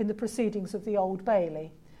in the proceedings of the Old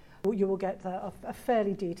Bailey. You will get a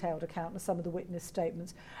fairly detailed account of some of the witness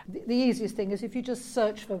statements. The easiest thing is if you just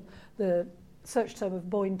search for the search term of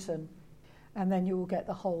Boynton, and then you will get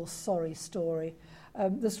the whole sorry story.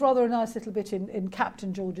 There's rather a nice little bit in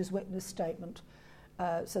Captain George's witness statement,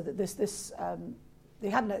 so that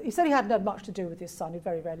he said he hadn't had much to do with his son, he'd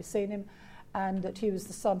very rarely seen him, and that he was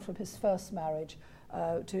the son from his first marriage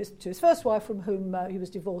to his first wife, from whom he was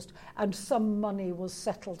divorced, and some money was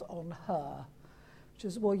settled on her. Which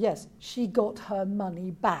is, well, yes, she got her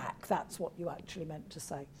money back. That's what you actually meant to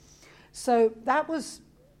say. So that was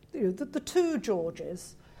the two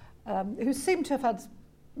Georges, who seem to have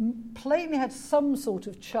plainly had some sort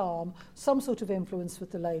of charm, some sort of influence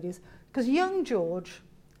with the ladies, because young George,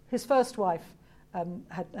 his first wife,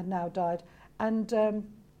 had now died, and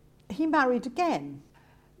he married again.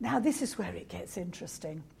 Now, this is where it gets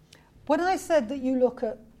interesting. When I said that you look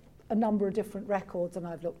at a number of different records, and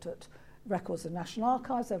I've looked at records of National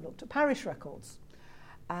Archives, I've looked at parish records,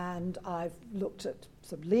 and I've looked at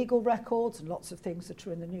some legal records and lots of things that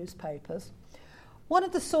are in the newspapers. One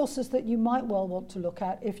of the sources that you might well want to look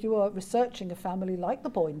at if you are researching a family like the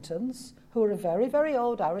Boyntons, who are a very, very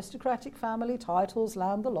old aristocratic family, titles,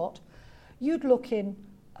 land, the lot, you'd look in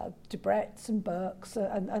Debrett's and Burke's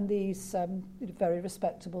and these very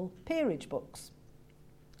respectable peerage books.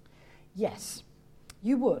 Yes,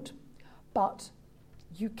 you would, but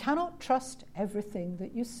you cannot trust everything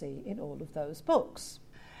that you see in all of those books.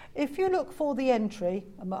 If you look for the entry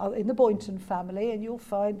in the Boynton family, and you'll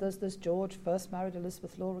find there's George, first married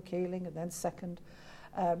Elizabeth Laura Keeling, and then second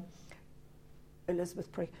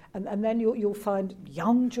Elizabeth Pre, and then you'll find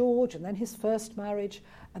young George, and then his first marriage,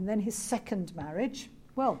 and then his second marriage.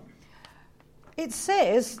 Well, it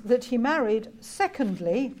says that he married,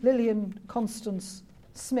 secondly, Lillian Constance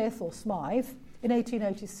Smith, or Smythe, in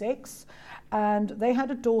 1886, and they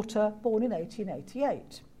had a daughter born in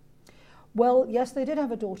 1888. Well, yes, they did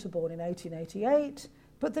have a daughter born in 1888,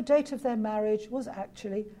 but the date of their marriage was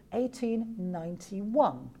actually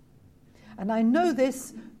 1891. And I know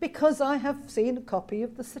this because I have seen a copy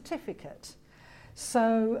of the certificate.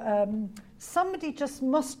 So somebody just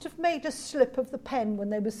must have made a slip of the pen when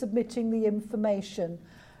they were submitting the information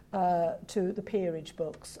to the peerage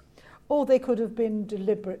books. Or they could have been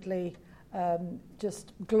deliberately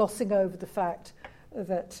just glossing over the fact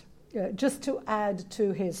that just to add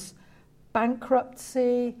to his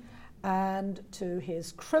bankruptcy and to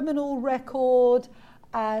his criminal record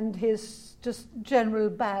and his just general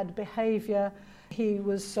bad behaviour, he'd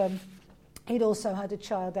also had a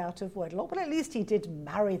child out of wedlock. Well, at least he did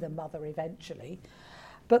marry the mother eventually.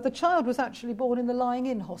 But the child was actually born in the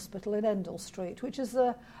Lying-in Hospital in Endell Street, which is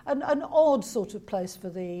an odd sort of place for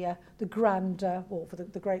the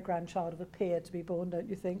great-grandchild of a peer to be born, don't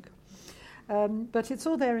you think? But it's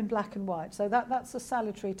all there in black and white. So that's a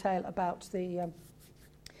salutary tale about the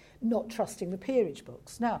not trusting the peerage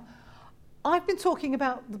books. Now, I've been talking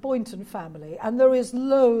about the Boynton family, and there is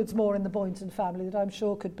loads more in the Boynton family that I'm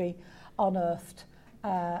sure could be unearthed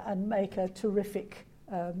and make a terrific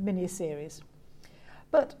mini-series.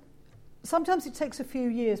 But sometimes it takes a few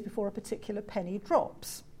years before a particular penny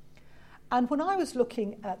drops. And when I was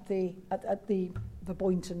looking at the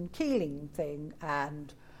Boynton Keeling thing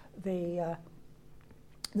and the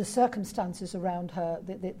circumstances around her,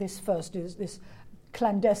 this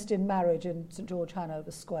clandestine marriage in St George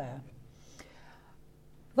Hanover Square,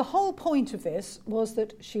 the whole point of this was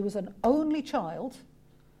that she was an only child,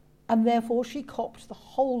 and therefore she copped the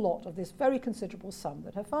whole lot of this very considerable sum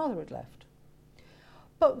that her father had left.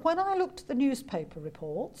 But when I looked at the newspaper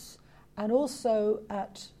reports and also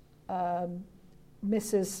at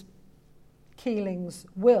Mrs. Keeling's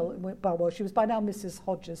will, well, she was by now Mrs.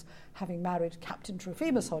 Hodges, having married Captain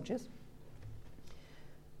Trophimus Hodges,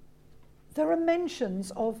 there are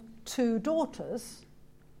mentions of two daughters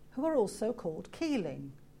who are also called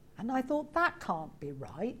Keeling. And I thought, that can't be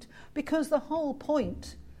right, because the whole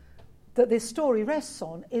point that this story rests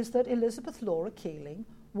on is that Elizabeth Laura Keeling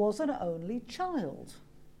was an only child.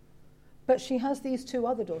 But she has these two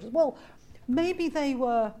other daughters. Well, maybe they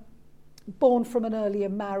were born from an earlier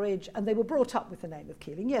marriage and they were brought up with the name of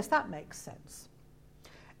Keeling. Yes, that makes sense.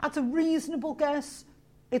 That's a reasonable guess.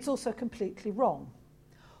 It's also completely wrong.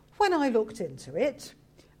 When I looked into it,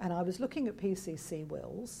 and I was looking at PCC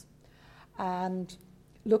wills and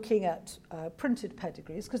looking at printed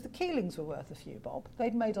pedigrees, because the Keelings were worth a few bob.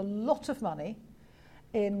 They'd made a lot of money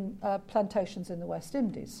in plantations in the West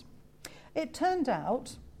Indies. It turned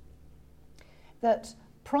out that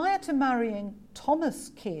prior to marrying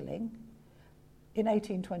Thomas Keeling in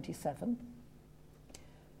 1827,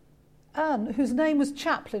 Anne, whose name was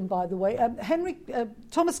Chaplin, by the way,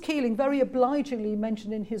 Thomas Keeling very obligingly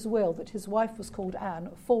mentioned in his will that his wife was called Anne,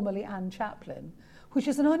 formerly Anne Chaplin, which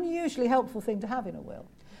is an unusually helpful thing to have in a will.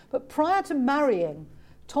 But prior to marrying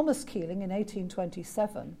Thomas Keeling in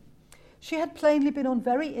 1827, she had plainly been on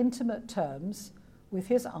very intimate terms with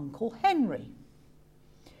his uncle Henry.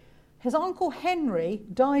 His uncle Henry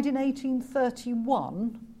died in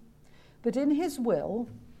 1831, but in his will,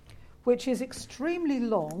 which is extremely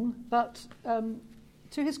long, but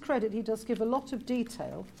to his credit, he does give a lot of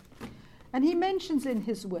detail. And he mentions in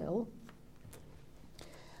his will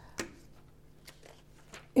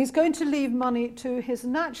he's going to leave money to his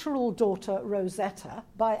natural daughter Rosetta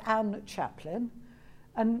by Anne Chaplin,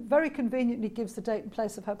 and very conveniently gives the date and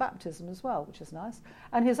place of her baptism as well, which is nice.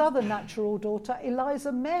 And his other natural daughter,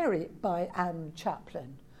 Eliza Mary, by Anne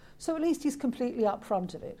Chaplin. So at least he's completely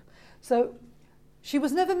upfront of it. So she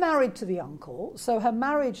was never married to the uncle, so her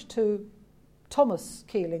marriage to Thomas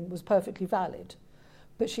Keeling was perfectly valid.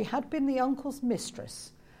 But she had been the uncle's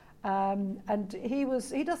mistress. And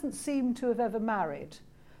he doesn't seem to have ever married,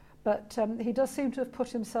 but he does seem to have put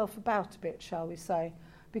himself about a bit, shall we say,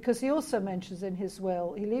 because he also mentions in his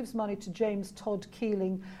will, he leaves money to James Todd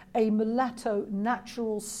Keeling, a mulatto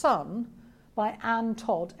natural son, by Anne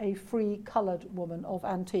Todd, a free coloured woman of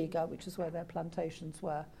Antigua, which is where their plantations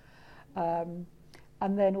were. And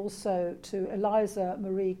then also to Eliza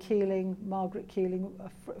Marie Keeling, Margaret Keeling,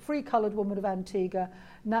 a free coloured woman of Antigua,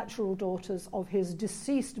 natural daughters of his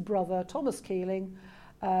deceased brother, Thomas Keeling,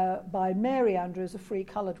 by Mary Andrews, a free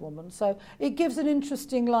coloured woman. So it gives an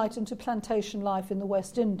interesting light into plantation life in the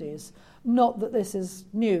West Indies. Not that this is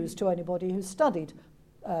news to anybody who's studied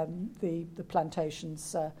the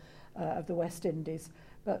plantations of the West Indies.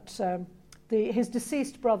 But his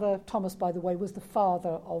deceased brother, Thomas, by the way, was the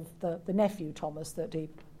father of the nephew, Thomas, that he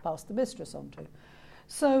passed the mistress on to.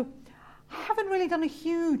 So I haven't really done a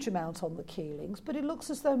huge amount on the Keelings, but it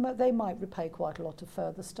looks as though they might repay quite a lot of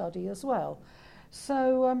further study as well.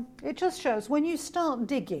 So it just shows when you start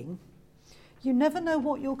digging, you never know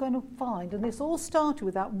what you're going to find. And this all started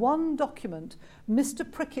with that one document, Mr.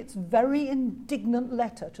 Prickett's very indignant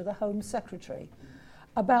letter to the Home Secretary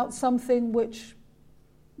about something which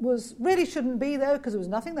really shouldn't be there because there was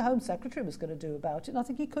nothing the Home Secretary was going to do about it,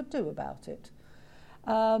 nothing he could do about it.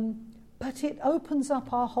 But it opens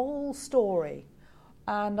up our whole story.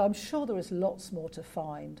 And I'm sure there is lots more to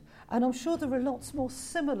find. And I'm sure there are lots more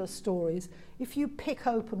similar stories if you pick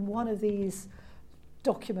open one of these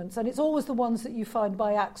documents. And it's always the ones that you find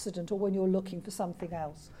by accident or when you're looking for something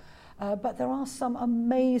else. But there are some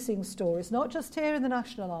amazing stories, not just here in the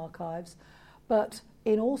National Archives, but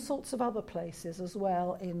in all sorts of other places as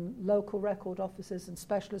well, in local record offices and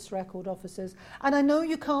specialist record offices. And I know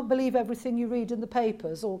you can't believe everything you read in the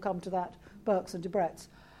papers or come to that Burke's and Debrett's.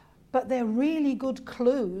 But they're really good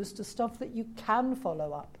clues to stuff that you can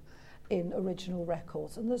follow up in original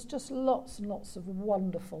records. And there's just lots and lots of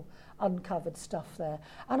wonderful uncovered stuff there.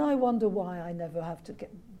 And I wonder why I never have to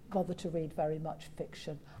bother to read very much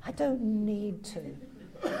fiction. I don't need to.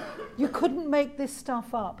 You couldn't make this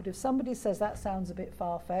stuff up. But if somebody says that sounds a bit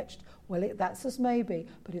far-fetched, well, that's as maybe.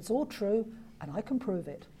 But it's all true, and I can prove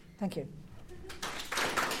it. Thank you.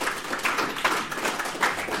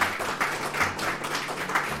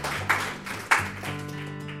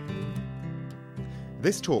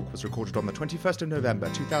 This talk was recorded on the 21st of November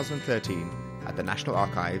 2013 at the National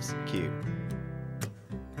Archives, Kew.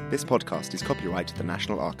 This podcast is copyright the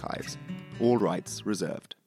National Archives. All rights reserved.